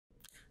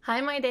Hi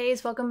my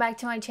days, welcome back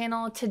to my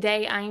channel.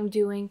 Today I am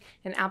doing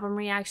an album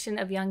reaction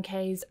of Young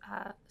K's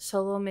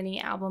solo mini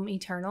album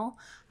Eternal.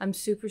 I'm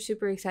super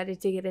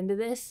excited to get into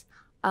this.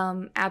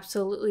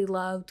 Absolutely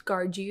loved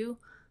Guard You.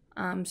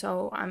 I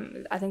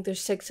think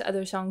there's 6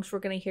 other songs we're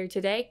going to hear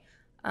today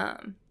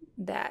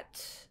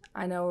that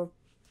I know are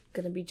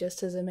going to be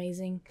just as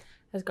amazing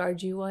as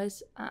Guard You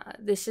was.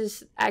 This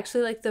is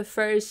actually like the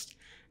first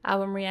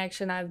album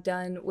reaction I've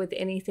done with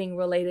anything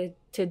related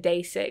to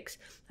Day 6.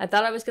 I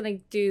thought I was going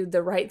to do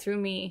the Right Through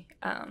Me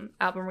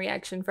album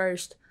reaction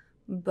first,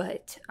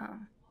 but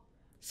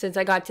since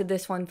I got to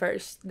this one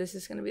first, this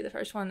is going to be the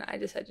first one I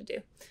decided to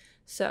do.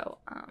 So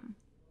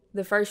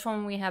the first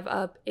one we have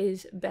up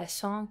is Best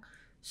Song,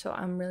 so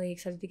I'm really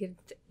excited to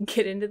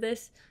get into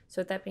this.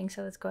 So with that being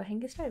said, let's go ahead and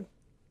get started.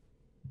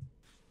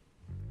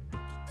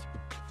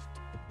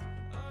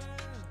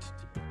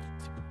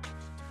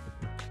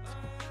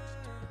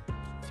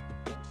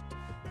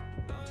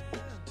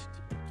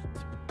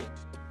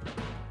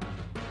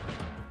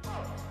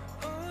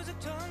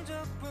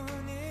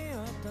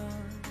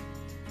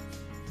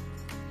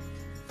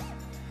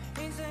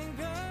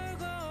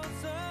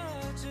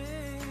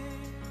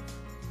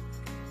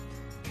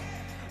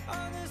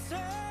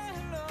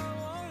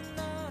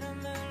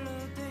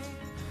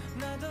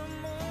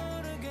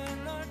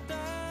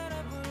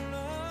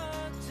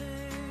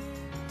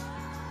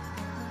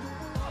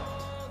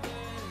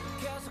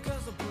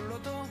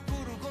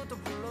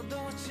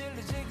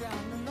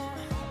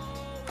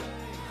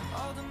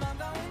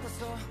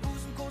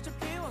 웃음꽃을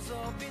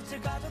피워서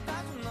빛을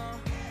가져다 준 너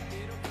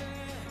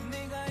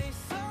네가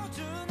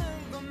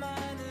있어주는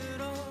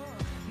것만으로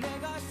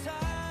내가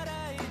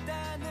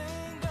살아있다는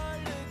걸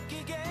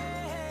느끼게 해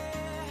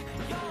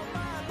You're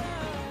my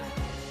love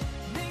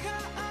네가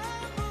안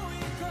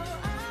보이고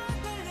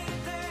안 들릴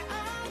때 안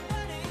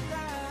가린다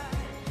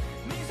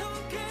네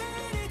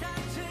손길이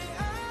닿지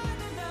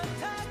않으면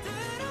다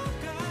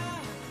들어가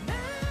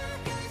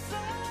내게 있어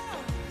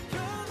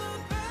You're the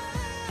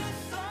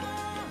best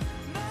song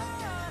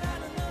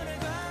너라는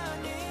노래가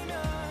아니면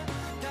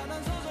단 한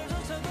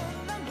소절조차도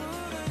난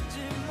부르지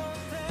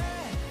못해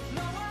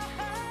너와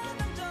하는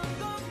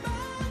정도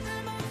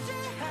빠짐없이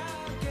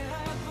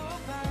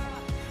함께하고파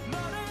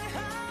너를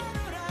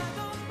하루라도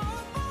못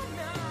보면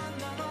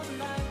난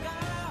어디나가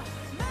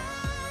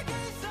내게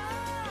있어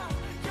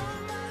You're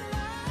my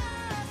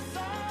last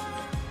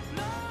song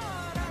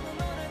너라는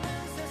노래는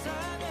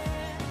세상에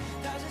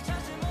다시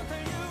찾지 못할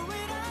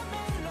유일한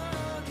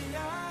멜로디야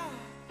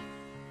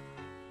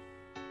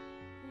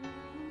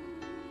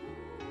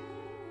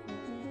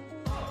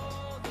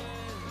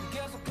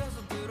계속해서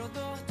들어도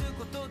듣고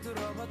또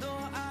들어봐도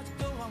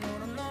아직도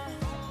황홀한 너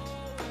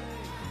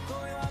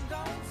고요함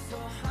가운데서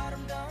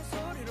아름다운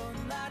소리로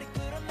날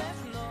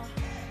이끌어내준 너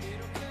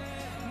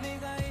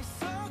네가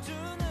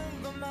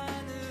있어주는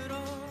것만으로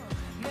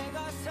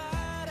내가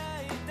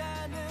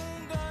살아있다는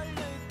걸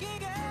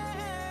느끼게 해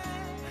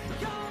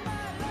You're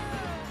my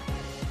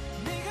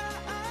love 네가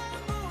안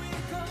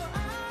보이고 안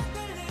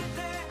들릴 때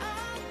안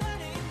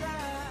가린다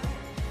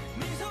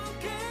네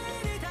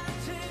손길이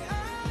닿지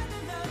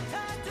않으면 다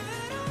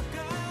들어가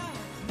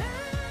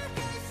내게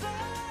있어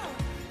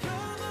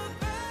You're the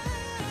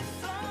best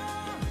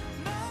song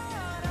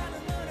너라는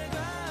노래가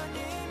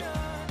아니면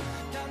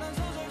단 한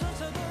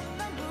소절조차도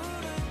난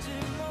부르지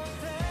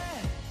못해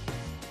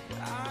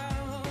I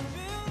hope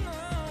you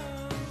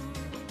know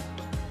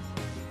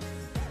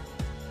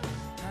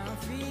I'm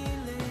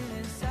feeling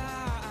inside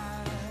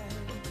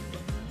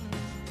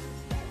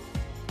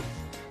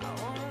I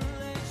won't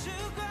let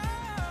you go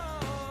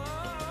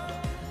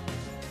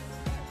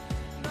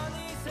넌 이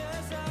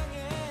세상에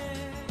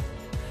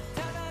단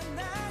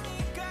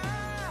하나니까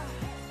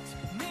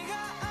네가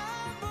안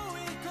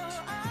보이고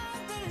안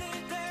들릴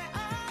때 안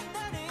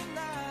가린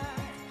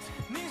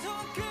날네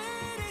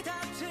손길이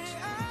닿지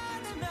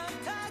않으면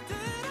다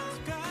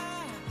들어가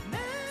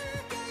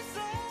내게 있어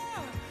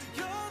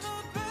You're the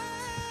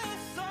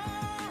best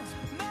song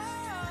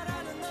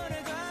너라는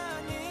노래가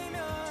아니면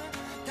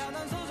단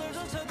한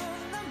소절조차도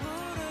난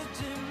부르지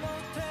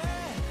못해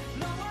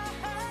너와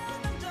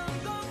하는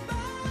정도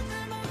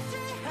빠짐없이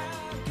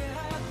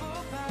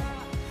함께하고파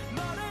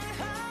너를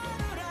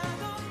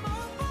하루라도 못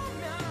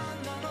보면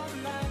넌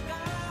어디나가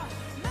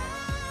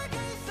내게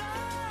있어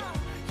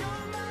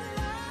You're my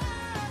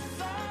last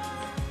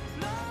song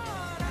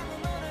너라는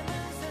노래는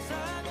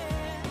세상에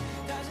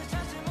다시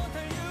찾지 못할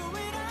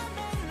유일한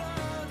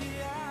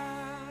멜로디야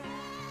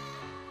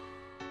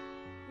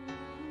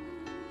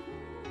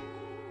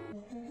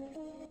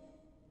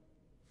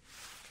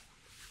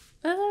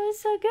Oh, that was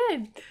so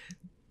good.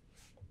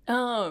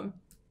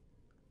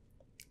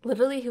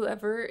 Literally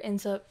whoever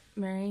ends up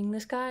marrying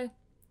this guy,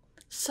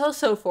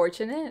 so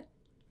fortunate.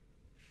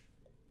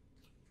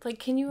 Like,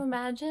 can you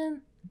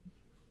imagine?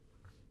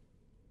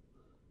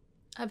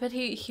 I bet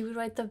he would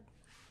write the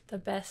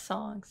best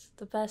songs.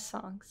 The best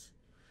songs.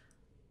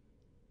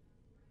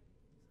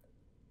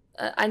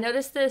 I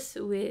noticed this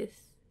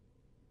with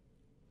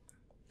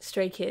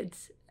Stray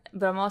Kids,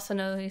 but I'm also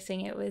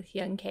noticing it with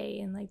Young K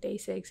and like Day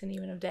 6 and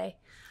Even of Day.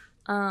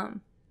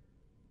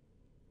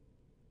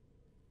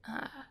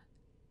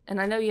 And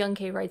I know Young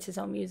K writes his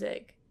own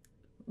music,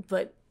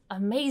 but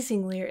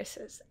amazing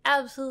lyricist,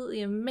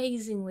 absolutely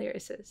amazing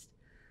lyricist.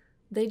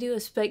 They do a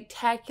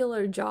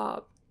spectacular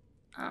job.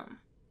 And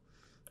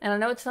I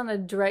know it's not a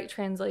direct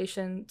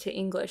translation to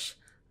English,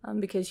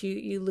 because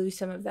you lose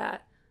some of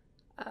that,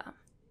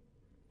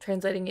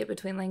 translating it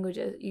between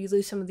languages. You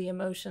lose some of the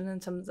emotion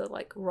and some of the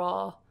like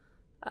raw,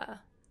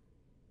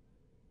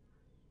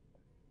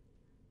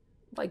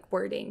 like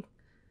wording,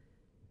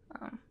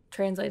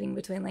 translating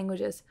between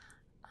languages.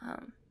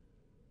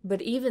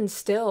 But even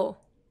still,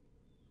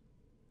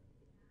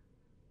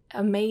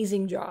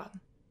 amazing job,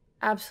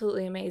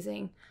 absolutely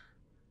amazing.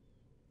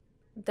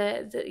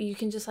 That you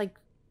can just like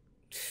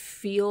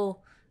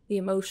feel the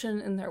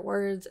emotion in their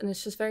words, and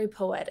it's just very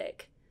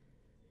poetic.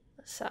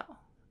 So,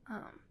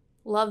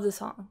 love the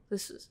song.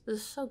 This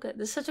is so good.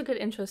 This is such a good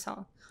intro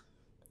song.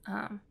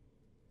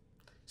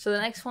 So the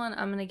next one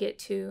I'm gonna get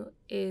to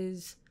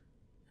is,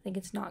 I think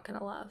it's Not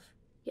Gonna Love.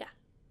 Yeah,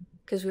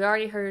 because we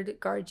already heard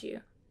Guard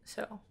You,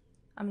 so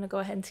I'm gonna go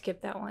ahead and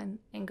skip that one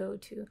and go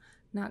to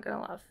Not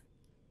Gonna Love.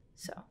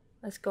 So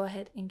let's go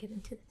ahead and get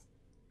into this.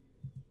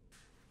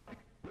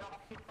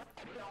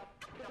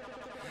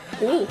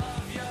 Ooh.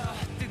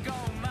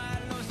 뜨거운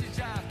말로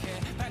시작해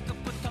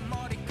발끝부터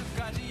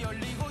머리끝까지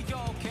열리고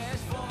욕해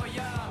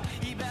spoya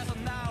입에서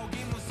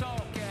나오기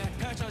무섭게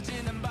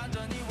펼쳐지는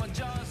반전이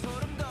완전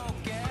소름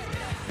돋게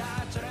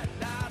이랬다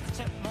저랬다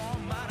대체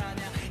뭔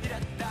말하냐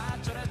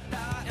이랬다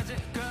저랬다 야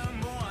지금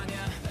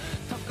뭐하냐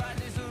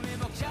턱까지 숨이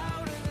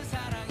벅차오르는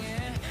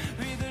사랑에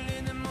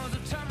휘둘리는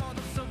모습 잘못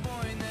없어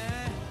보이네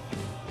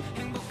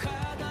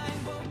행복하다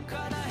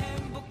행복하다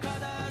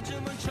행복하다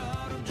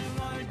주문처럼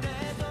중얼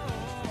때도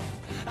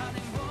안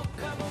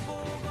행복하고 복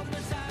없는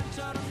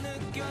삶처럼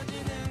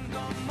느껴지는 건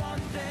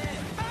뭔데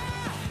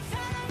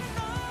사랑은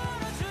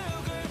너로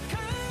죽을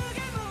그게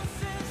무슨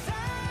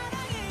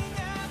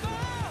사랑이냐고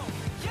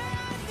Yeah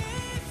I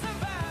need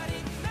somebody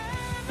내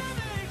맘을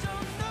좀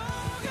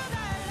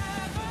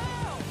녹여달라고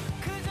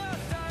그저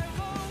떨고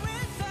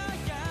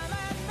있어야만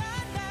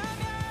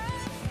만나면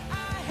I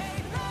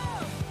hate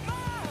love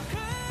more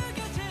그게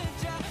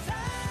진짜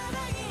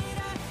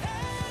사랑이라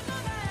해도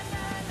난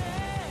안해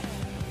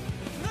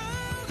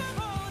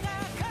누구보다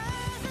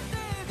가슴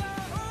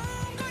뜨거운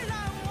걸 난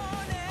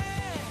원해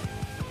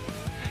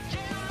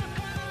Yeah I'm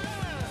gonna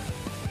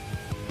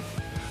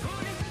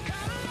우리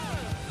gonna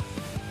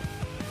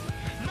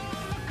너무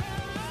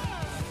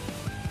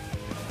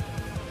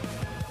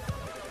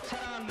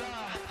사랑한다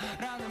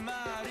라는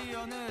말이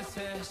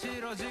어느새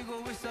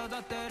싫어지고 있어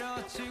더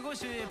때려치고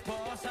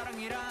싶어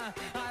사랑이란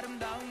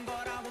아름다운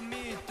거라고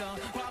믿던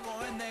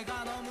과거의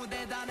내가 너무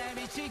대단해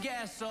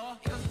미치겠어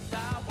이것도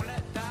다 원래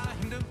다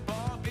힘든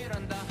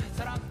법이란다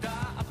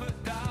사랑다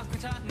아프다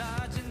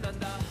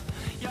괜찮아진단다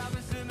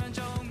약은 쓰면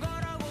좋은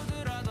거라고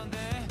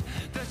들었던데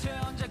대체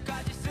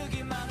언제까지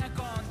쓰기만 할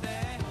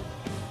건데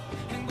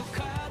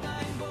행복하다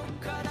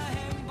행복하다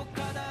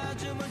행복하다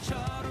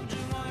주문처럼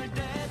중얼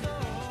때도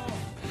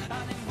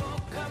안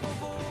행복하고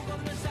복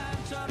없는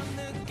삶처럼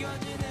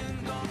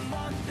느껴지는 건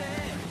뭔데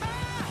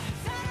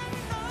사랑은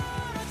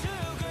너로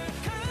죽을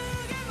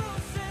그게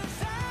무슨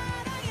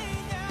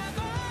사랑이냐고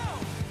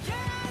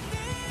Yeah I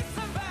need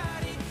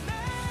somebody 내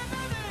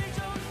맘을 좀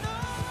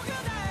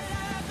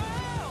녹여달라고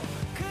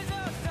그저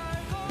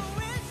떨고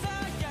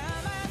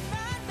있어야만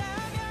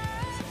만나면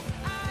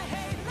I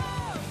hate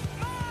love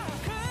more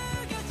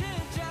그게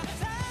진짜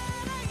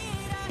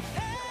사랑이라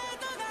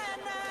해도 난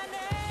안해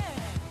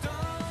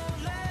Don't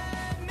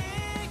let me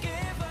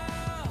give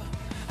up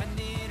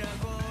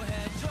아니라고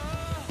해줘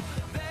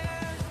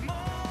There's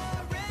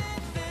more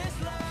in this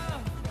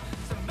love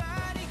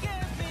Somebody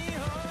get me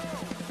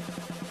home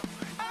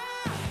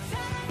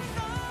사랑은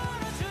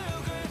너로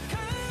죽을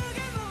그게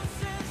무슨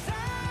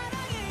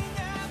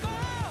사랑이냐고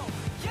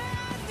Yeah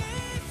I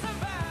need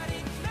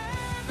somebody 내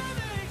맘을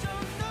좀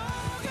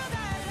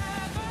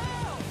녹여달라고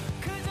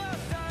그저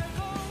떨고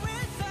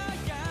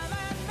있어야만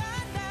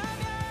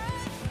만나면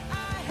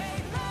I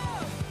hate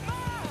love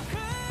more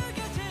그게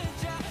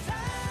진짜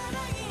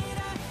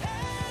사랑이라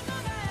해도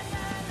난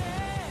안해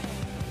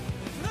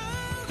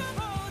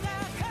누구보다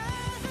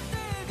가슴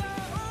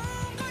뜨거운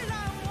걸 난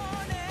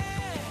원해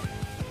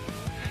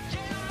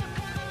Yeah I'm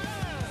gonna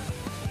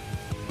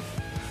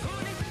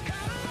우리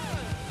gonna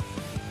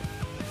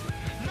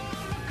너무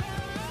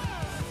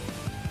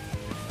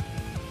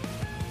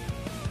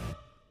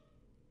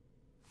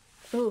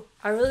Ooh,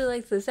 I really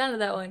like the sound of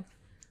that one.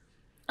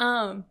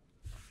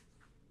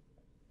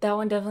 That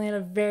one definitely had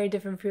a very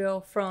different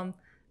feel from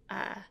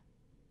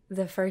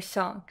the first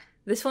song.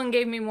 This one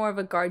gave me more of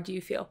a Guard You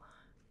feel,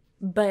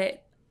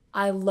 but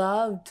I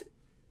loved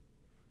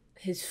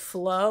his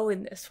flow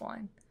in this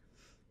one.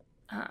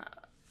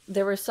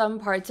 There were some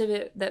parts of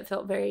it that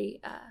felt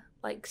very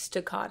like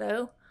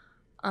staccato,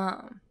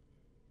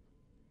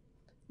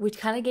 which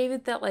kind of gave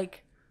it that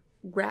like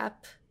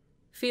rap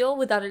feel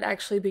without it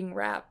actually being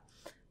rap.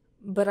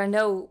 But I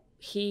know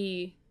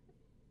he,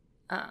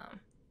 I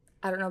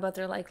don't know about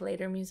their like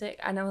later music.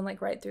 I know in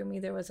like Right Through Me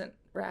there wasn't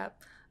rap,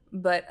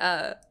 but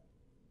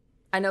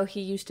I know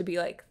he used to be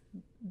like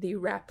the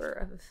rapper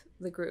of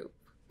the group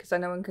because I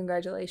know in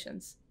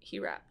Congratulations he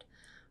rapped,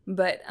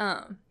 but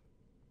and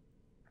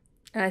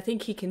I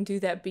think he can do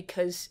that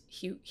because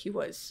he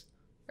was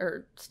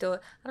or still,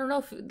 I don't know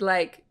if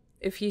like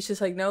if he's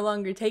just like no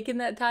longer taking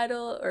that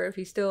title or if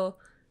he still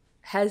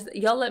has,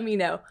 y'all let me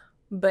know,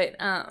 but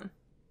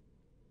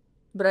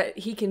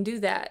he can do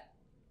that,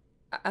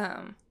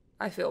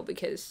 I feel,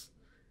 because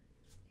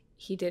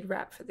he did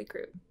rap for the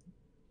group.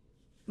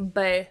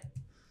 But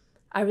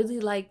I really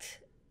liked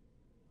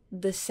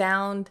the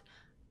sound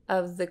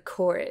of the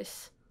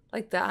chorus,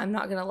 like the "I'm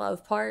not gonna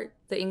love" part,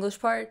 the English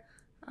part.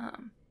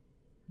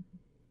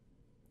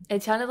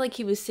 It sounded like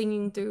he was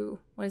singing through,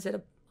 what is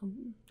it,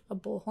 a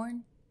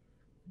bullhorn?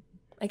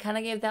 It kind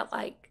of gave that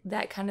like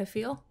that kind of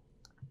feel.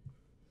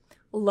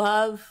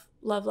 Love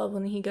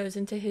when he goes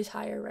into his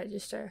higher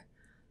register.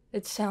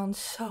 It sounds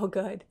so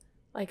good,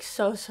 like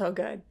so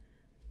good.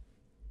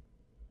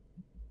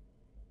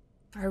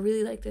 I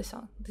really like this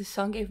song. This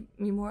song gave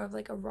me more of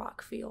like a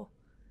rock feel.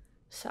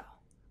 So,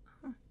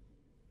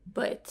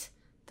 but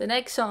the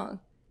next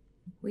song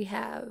we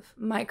have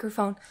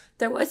Microphone.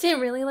 There wasn't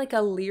really like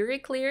a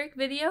lyric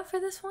video for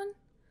this one.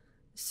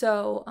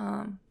 So,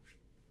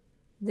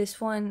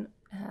 this one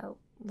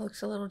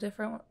looks a little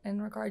different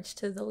in regards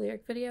to the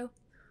lyric video,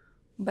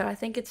 but I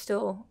think it's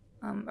still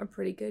a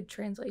pretty good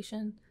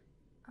translation.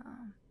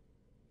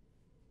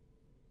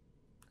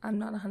 I'm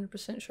not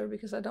 100% sure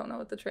because I don't know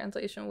what the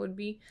translation would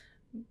be,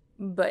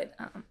 but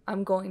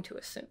I'm going to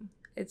assume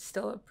it's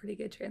still a pretty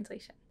good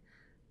translation.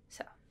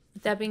 So,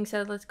 with that being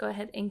said, let's go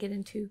ahead and get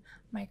into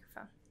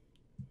Microphone.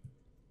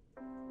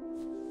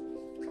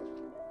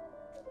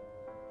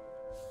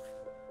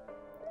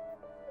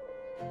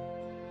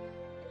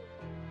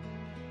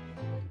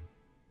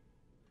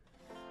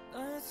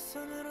 너의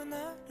손으로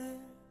나를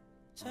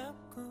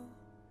잡고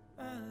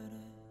말해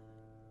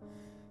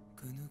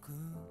그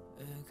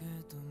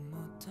누구에게도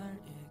못할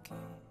얘기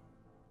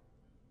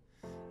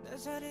내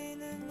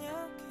자리는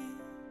여기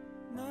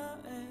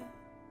너의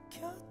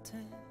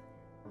곁에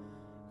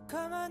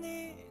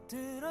가만히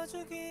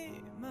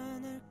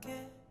들어주기만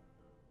할게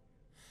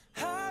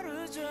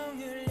하루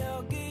종일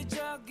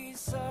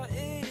여기저기서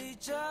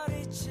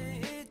이리저리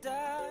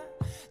치이다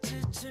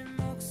지친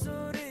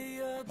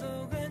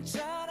목소리여도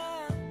괜찮아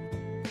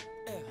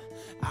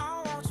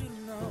I want you to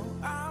know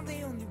I'm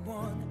the only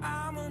one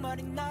아무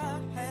말이나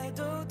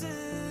해도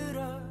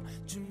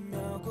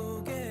들어주며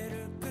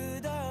고개를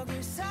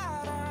끄덕일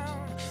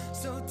사람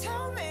So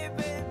tell me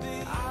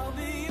baby I'll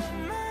be your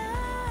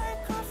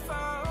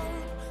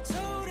microphone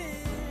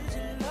소리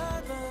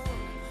질러도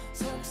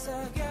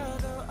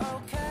속삭여도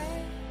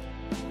okay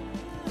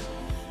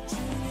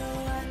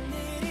중요한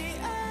일이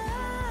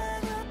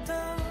아니어도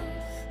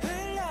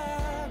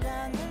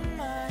흘러가는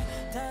말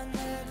다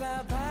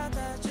내가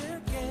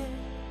받아줄게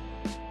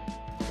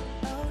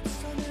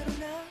손으로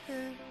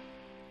나를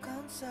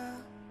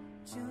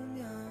감싸주면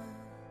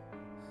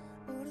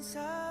우리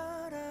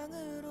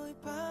사랑으로 이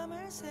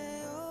밤을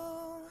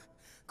새워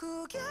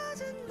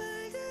구겨진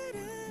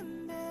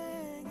말들은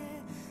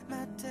베개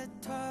맡에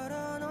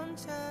털어놓은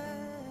채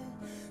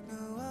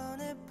누워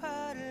내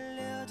팔을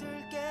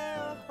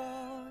내어줄게요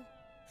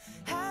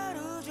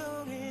하루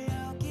종일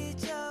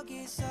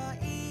여기저기서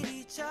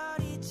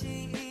이리저리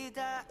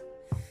치이다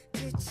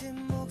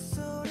지친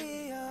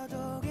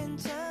목소리여도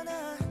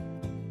괜찮아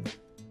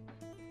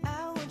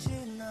I want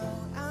you to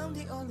know I'm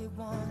the only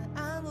one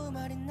아무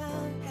말이나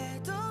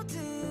해도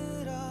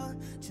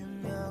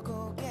들어주며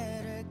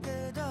고개를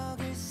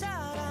끄덕일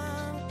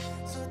사람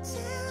So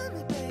tell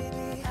me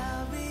baby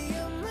I'll be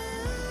your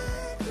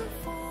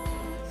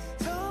microphone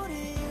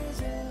소리를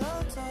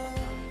질러도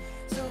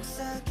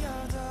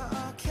속삭여도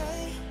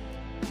okay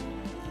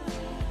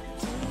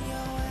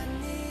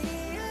중요한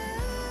일이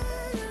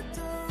아니어도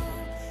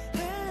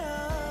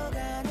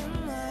흘러가는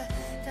말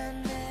다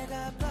내가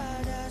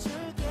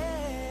받아줄게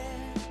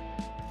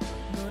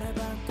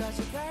노래방까지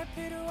갈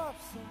필요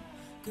없어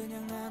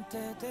그냥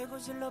나한테 대고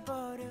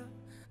질러버려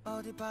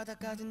어디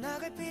바다까지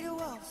나갈 필요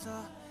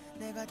없어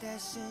내가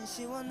대신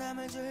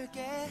시원함을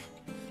줄게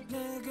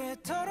내게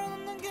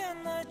털어놓는 게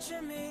나의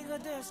취미가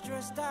돼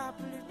스트레스 다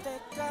풀릴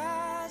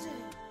때까지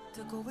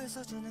듣고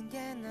있어주는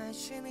게 나의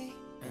취미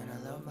And I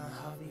love my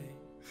hobby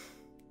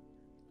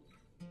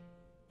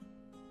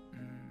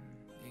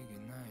이게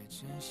나의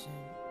진심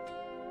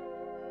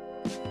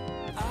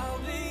I'll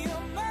be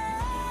your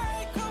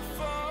microphone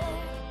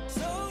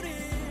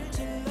소리를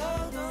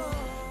질러도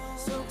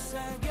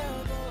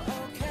속삭여도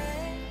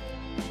okay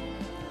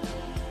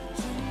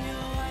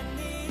중요한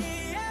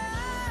일이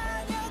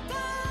아니어도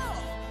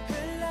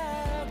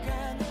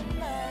흘러가는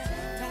말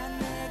다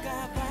내가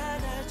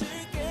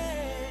받아줄게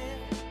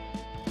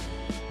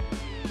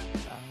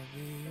I'll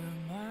be your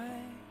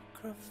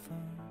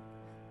microphone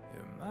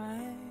your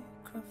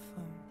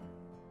microphone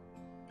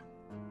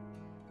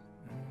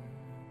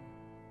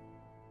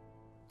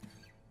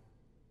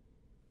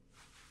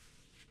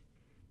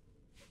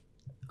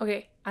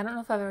Okay, I don't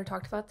know if I've ever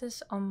talked about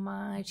this on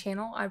my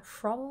channel. I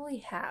probably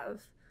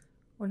have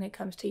when it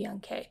comes to Young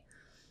K.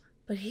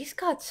 but he's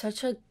got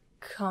such a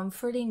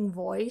comforting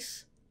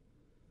voice.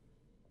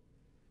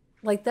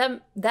 Like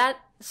that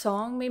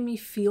song made me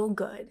feel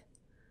good.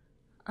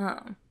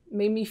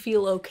 Made me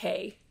feel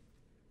okay.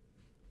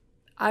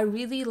 I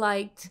really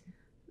liked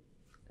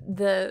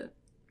the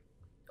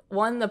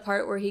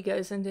part where he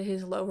goes into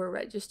his lower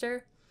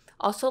register.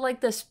 Also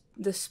like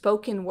the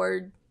spoken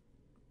word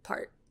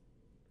part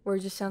where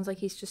it just sounds like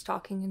he's just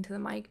talking into the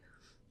mic.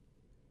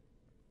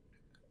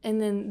 And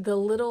then the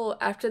little,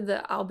 after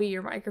the I'll be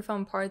your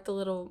microphone part, the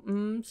little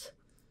mms,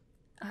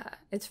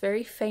 it's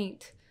very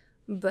faint,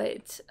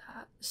 but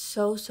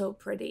so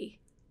pretty.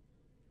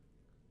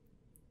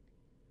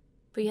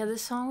 But yeah,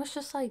 this song was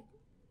just like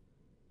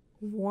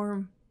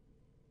warm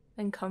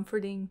and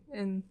comforting,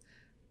 and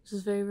this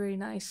is very, very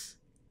nice.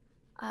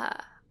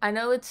 I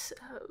know it's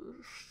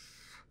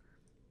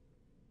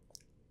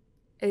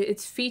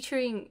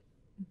featuring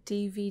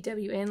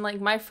DVWN. Like,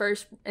 my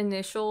first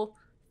initial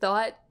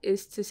thought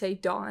is to say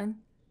Dawn,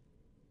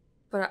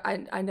 but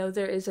I know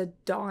there is a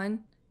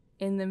Dawn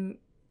in the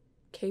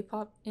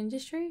K-pop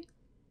industry,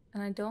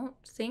 and I don't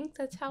think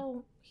that's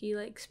how he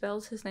like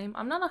spells his name.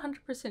 I'm not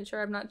 100%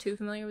 sure. I'm not too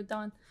familiar with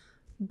Dawn,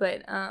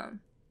 but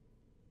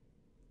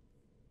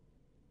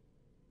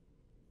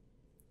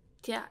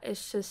yeah,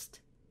 it's just,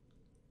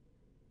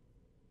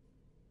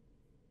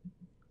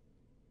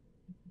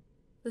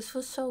 this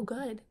was so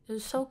good. It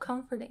was so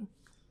comforting.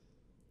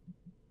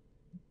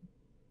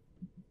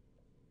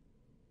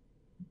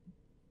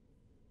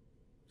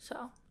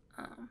 So,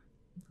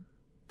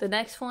 the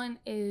next one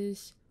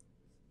is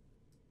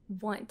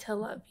Want to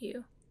Love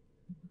You.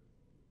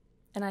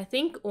 And I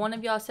think one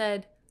of y'all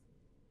said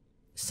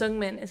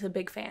Seungmin is a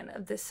big fan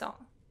of this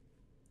song.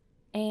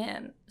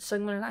 And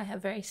Seungmin and I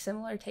have very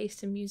similar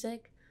taste in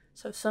music.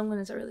 So Seungmin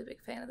is a really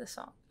big fan of this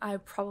song. I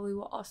probably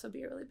will also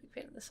be a really big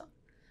fan of this song.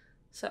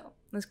 So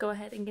let's go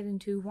ahead and get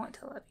into Want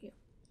to Love You.